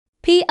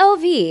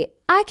POV.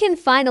 I can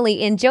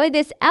finally enjoy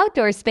this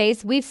outdoor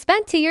space we've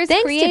spent 2 years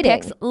creating.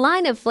 Thanks to PIC's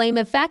line of flame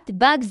effect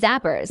bug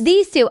zappers.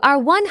 These two are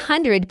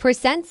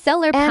 100%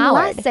 solar powered and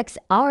last 6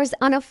 hours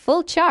on a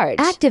full charge,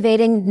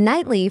 activating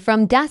nightly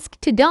from dusk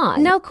to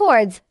dawn. No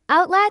cords,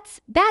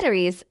 outlets,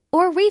 batteries,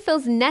 or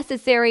refills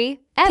necessary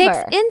ever.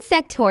 PIC's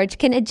Insect Torch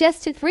can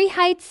adjust to 3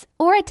 heights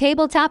or a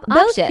tabletop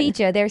option. Both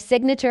feature their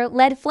signature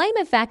LED flame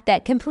effect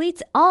that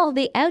completes all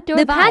the outdoor vibes.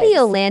 The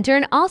patio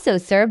lantern also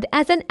served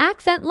as an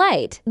accent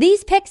light.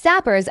 These PIC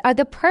zappers are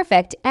the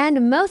perfect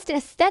and most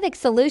aesthetic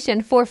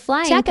solution for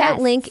flying pests. Check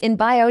out link in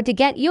bio to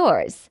get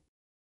yours.